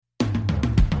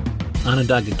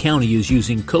Onondaga County is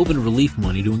using COVID relief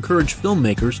money to encourage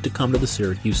filmmakers to come to the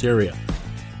Syracuse area.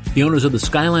 The owners of the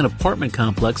Skyline apartment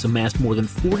complex amassed more than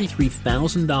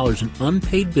 $43,000 in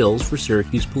unpaid bills for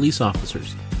Syracuse police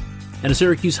officers. And a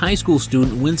Syracuse high school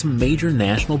student wins a major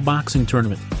national boxing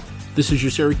tournament. This is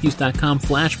your Syracuse.com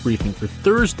flash briefing for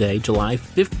Thursday, July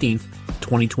 15th,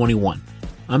 2021.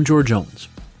 I'm George Owens.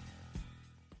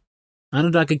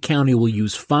 Onondaga County will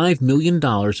use $5 million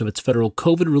of its federal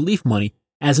COVID relief money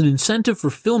as an incentive for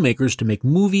filmmakers to make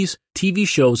movies, TV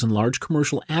shows, and large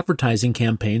commercial advertising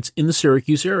campaigns in the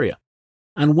Syracuse area.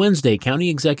 On Wednesday,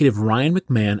 County Executive Ryan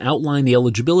McMahon outlined the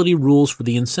eligibility rules for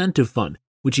the incentive fund,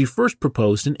 which he first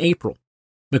proposed in April.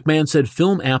 McMahon said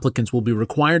film applicants will be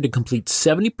required to complete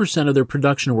 70% of their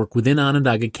production work within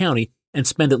Onondaga County and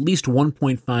spend at least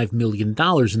 $1.5 million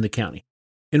in the county.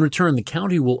 In return, the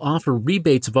county will offer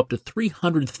rebates of up to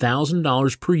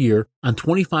 $300,000 per year on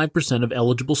 25% of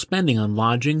eligible spending on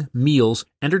lodging, meals,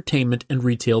 entertainment, and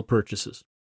retail purchases.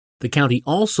 The county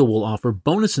also will offer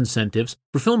bonus incentives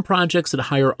for film projects that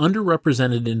hire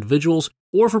underrepresented individuals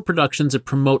or for productions that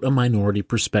promote a minority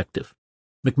perspective.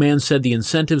 McMahon said the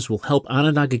incentives will help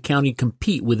Onondaga County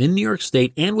compete within New York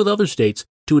State and with other states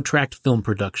to attract film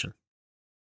production.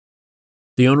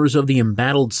 The owners of the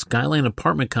embattled Skyline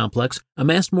apartment complex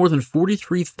amassed more than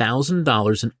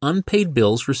 $43,000 in unpaid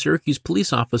bills for Syracuse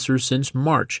police officers since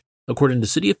March, according to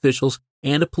city officials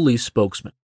and a police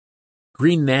spokesman.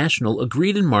 Green National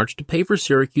agreed in March to pay for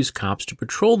Syracuse cops to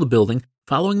patrol the building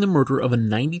following the murder of a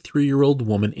 93-year-old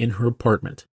woman in her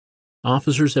apartment.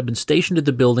 Officers have been stationed at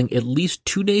the building at least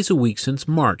 2 days a week since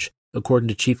March, according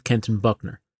to Chief Kenton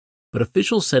Buckner. But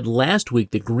officials said last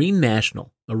week that Green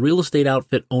National, a real estate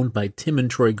outfit owned by Tim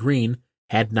and Troy Green,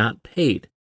 had not paid.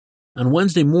 On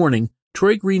Wednesday morning,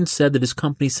 Troy Green said that his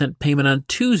company sent payment on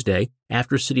Tuesday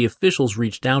after city officials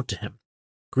reached out to him.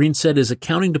 Green said his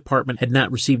accounting department had not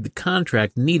received the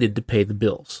contract needed to pay the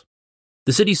bills.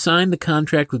 The city signed the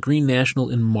contract with Green National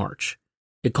in March.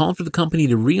 It called for the company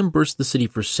to reimburse the city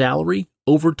for salary,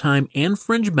 overtime, and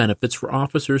fringe benefits for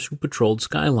officers who patrolled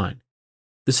Skyline.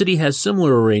 The city has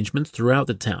similar arrangements throughout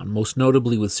the town, most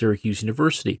notably with Syracuse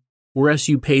University, where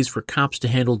SU pays for cops to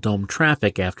handle dome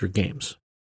traffic after games.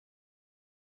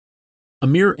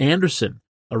 Amir Anderson,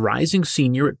 a rising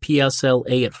senior at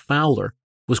PSLA at Fowler,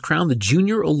 was crowned the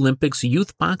Junior Olympics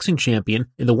youth boxing champion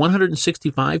in the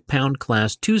 165-pound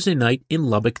class Tuesday night in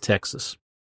Lubbock, Texas.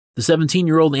 The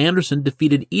 17-year-old Anderson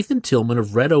defeated Ethan Tillman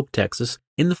of Red Oak, Texas,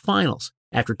 in the finals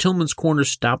after Tillman's corner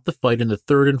stopped the fight in the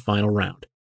third and final round.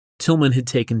 Tillman had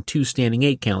taken 2 standing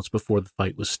 8 counts before the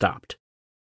fight was stopped.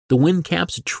 The win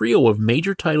caps a trio of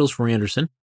major titles for Anderson,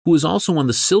 who has also won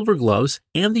the Silver Gloves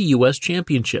and the U.S.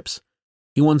 Championships.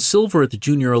 He won silver at the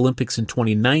Junior Olympics in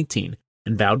 2019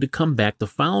 and vowed to come back the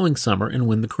following summer and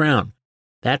win the crown.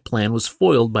 That plan was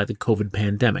foiled by the COVID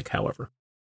pandemic, however.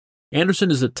 Anderson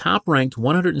is the top-ranked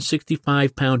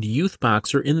 165-pound youth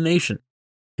boxer in the nation.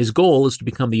 His goal is to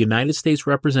become the United States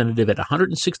representative at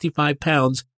 165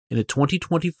 pounds in the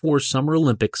 2024 Summer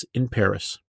Olympics in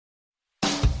Paris.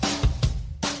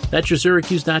 That's your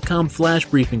Syracuse.com flash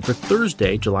briefing for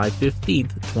Thursday, July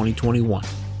 15th, 2021.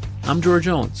 I'm George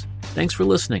Owens. Thanks for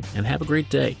listening and have a great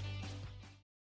day.